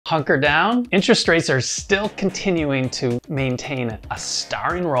hunker down. Interest rates are still continuing to maintain a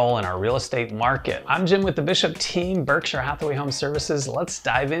starring role in our real estate market. I'm Jim with the Bishop team, Berkshire Hathaway Home Services. Let's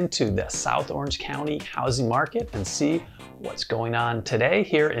dive into the South Orange County housing market and see what's going on today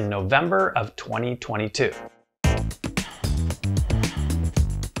here in November of 2022.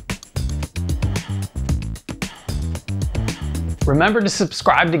 Remember to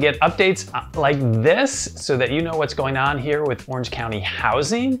subscribe to get updates like this so that you know what's going on here with Orange County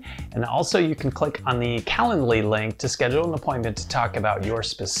housing. And also you can click on the Calendly link to schedule an appointment to talk about your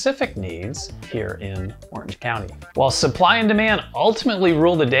specific needs here in Orange County. While supply and demand ultimately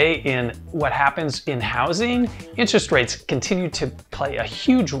rule the day in what happens in housing, interest rates continue to play a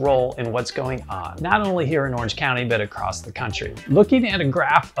huge role in what's going on, not only here in Orange County, but across the country. Looking at a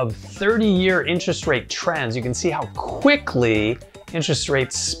graph of 30-year interest rate trends, you can see how quickly interest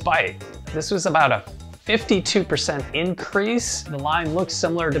rates spike. This was about a 52% increase. The line looks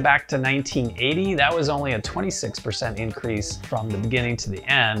similar to back to 1980. That was only a 26% increase from the beginning to the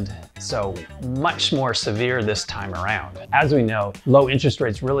end, so much more severe this time around. As we know, low interest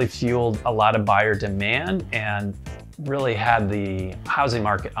rates really fueled a lot of buyer demand and really had the housing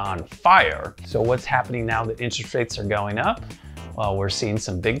market on fire. So what's happening now that interest rates are going up? Well, we're seeing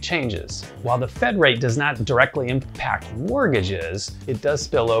some big changes. While the Fed rate does not directly impact mortgages, it does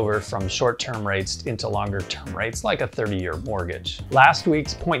spill over from short-term rates into longer-term rates, like a 30-year mortgage. Last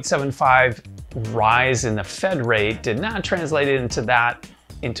week's 0.75 rise in the Fed rate did not translate into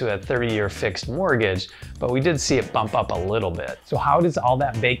a 30-year fixed mortgage, but we did see it bump up a little bit. So how does all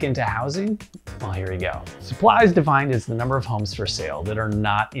that bake into housing? Well, here we go. Supply is defined as the number of homes for sale that are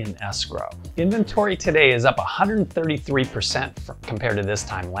not in escrow. Inventory today is up 133% compared to this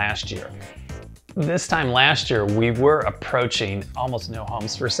time last year. This time last year, we were approaching almost no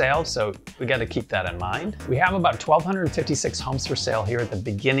homes for sale, so we got to keep that in mind. We have about 1,256 homes for sale here at the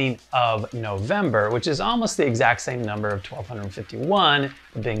beginning of November, which is almost the exact same number of 1,251 at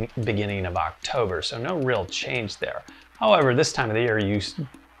the beginning of October, so no real change there. However, this time of the year, you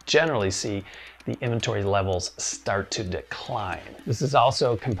generally see the inventory levels start to decline. This is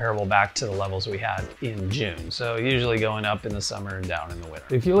also comparable back to the levels we had in June. So usually going up in the summer and down in the winter.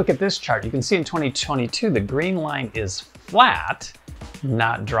 If you look at this chart, you can see in 2022, the green line is flat,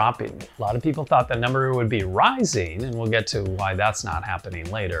 not dropping. A lot of people thought the number would be rising, and we'll get to why that's not happening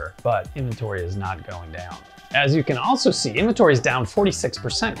later, but inventory is not going down. As you can also see, inventory is down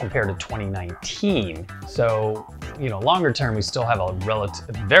 46% compared to 2019. So, longer term, we still have a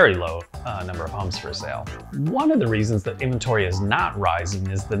very low number of homes for sale. One of the reasons that inventory is not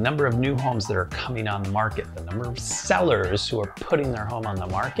rising is the number of new homes that are coming on the market. The number of sellers who are putting their home on the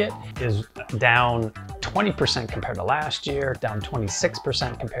market is down 20% compared to last year, down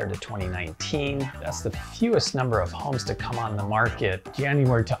 26% compared to 2019. That's the fewest number of homes to come on the market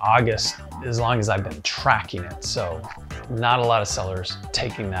January to August, as long as I've been tracking it. So not a lot of sellers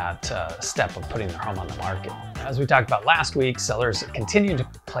taking that step of putting their home on the market. As we talked about last week, sellers continue to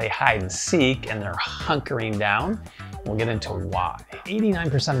play hide and seek, and they're hunkering down. We'll get into why.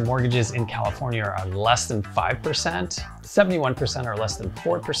 89% of mortgages in California are less than 5%, 71% are less than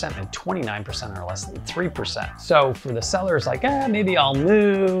 4%, and 29% are less than 3%. So for the sellers like, maybe I'll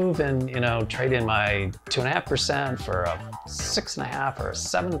move and trade in my 2.5% for a 6.5% or a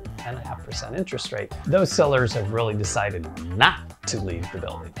 7.5% interest rate, those sellers have really decided not to leave the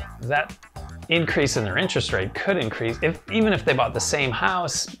building. That increase in their interest rate could increase, even if they bought the same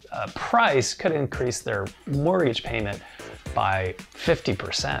house, price could increase their mortgage payment by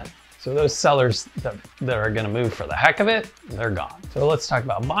 50%. So those sellers that are going to move for the heck of it, they're gone. So let's talk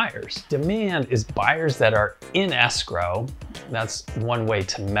about buyers. Demand is buyers that are in escrow. That's one way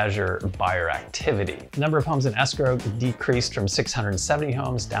to measure buyer activity. The number of homes in escrow decreased from 670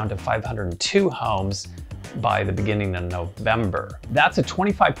 homes down to 502 homes by the beginning of November. That's a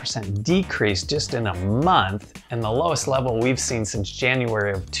 25% decrease just in a month, and the lowest level we've seen since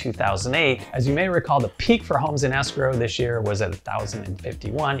January of 2008. As you may recall, the peak for homes in escrow this year was at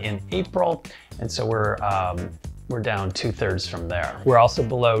 1,051 in April, and so we're down 2/3 from there. We're also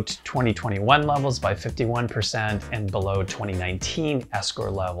below 2021 levels by 51% and below 2019 escrow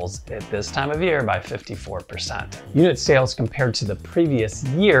levels at this time of year by 54%. Unit sales compared to the previous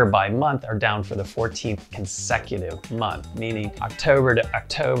year by month are down for the 14th consecutive month, meaning October to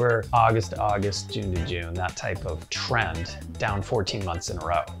October, August to August, June to June, that type of trend, down 14 months in a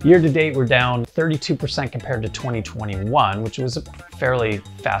row. Year to date, we're down 32% compared to 2021, which was a fairly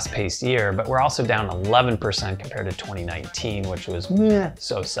fast-paced year, but we're also down 11% compared compared to 2019, which was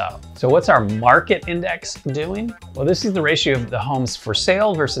so-so. So what's our market index doing? Well, this is the ratio of the homes for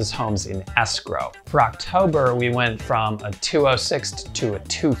sale versus homes in escrow. For October, we went from a 206 to a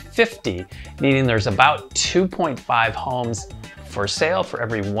 250, meaning there's about 2.5 homes for sale for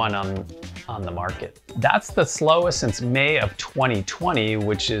every one on the market. That's the slowest since May of 2020,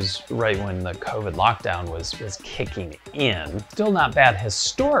 which is right when the COVID lockdown was kicking in. Still not bad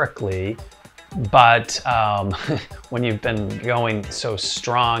historically, but when you've been going so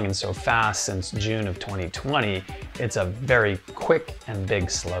strong and so fast since June of 2020, it's a very quick and big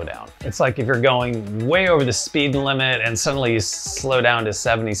slowdown. It's like if you're going way over the speed limit and suddenly you slow down to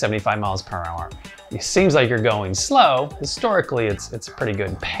 70, 75 miles per hour. It seems like you're going slow. Historically, it's a pretty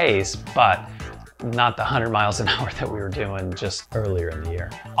good pace, but not the 100 miles an hour that we were doing just earlier in the year.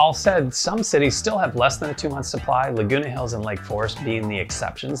 All said, some cities still have less than a 2-month supply, Laguna Hills and Lake Forest being the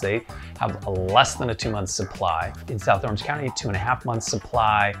exceptions. They have less than a 2-month supply. In South Orange County, 2.5 months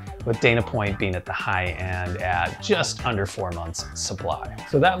supply, with Dana Point being at the high end at just under 4 months supply.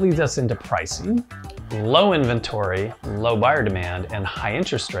 So that leads us into pricing. Low inventory, low buyer demand, and high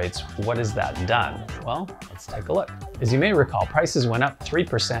interest rates. What has that done? Well, let's take a look. As you may recall, prices went up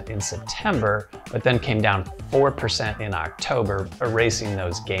 3% in September, but then came down 4% in October, erasing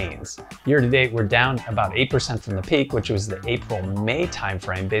those gains. Year to date, we're down about 8% from the peak, which was the April-May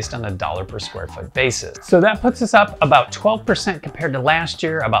timeframe based on a dollar per square foot basis. So that puts us up about 12% compared to last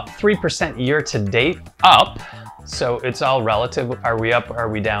year, about 3% year to date up. So it's all relative. Are we up? Are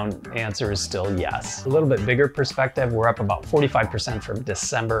we down? The answer is still yes. A little bit bigger perspective, we're up about 45% from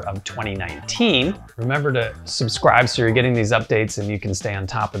December of 2019. Remember to subscribe so you're getting these updates and you can stay on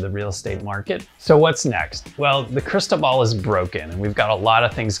top of the real estate market. So what's next? Well, the crystal ball is broken and we've got a lot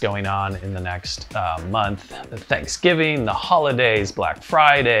of things going on in the next month. The Thanksgiving, the holidays, Black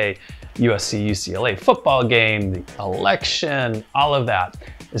Friday, USC UCLA football game, the election, all of that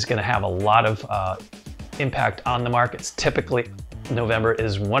is going to have a lot of impact on the markets. Typically, November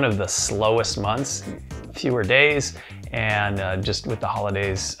is one of the slowest months, fewer days, and just with the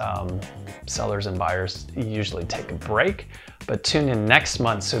holidays, sellers and buyers usually take a break. But tune in next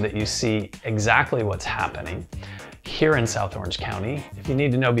month so that you see exactly what's happening here in South Orange County. If you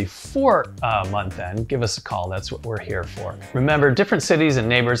need to know before month end, give us a call. That's what we're here for. Remember, different cities and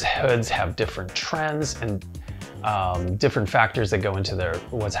neighborhoods have different trends and different factors that go into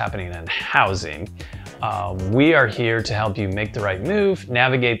what's happening in housing. We are here to help you make the right move,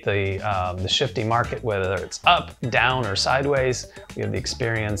 navigate the shifting market, whether it's up, down, or sideways. We have the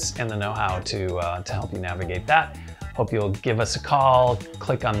experience and the know-how to help you navigate that. Hope you'll give us a call,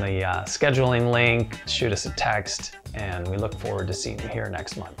 click on the scheduling link, shoot us a text, and we look forward to seeing you here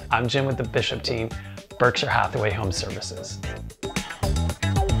next month. I'm Jim with the Bishop team, Berkshire Hathaway Home Services.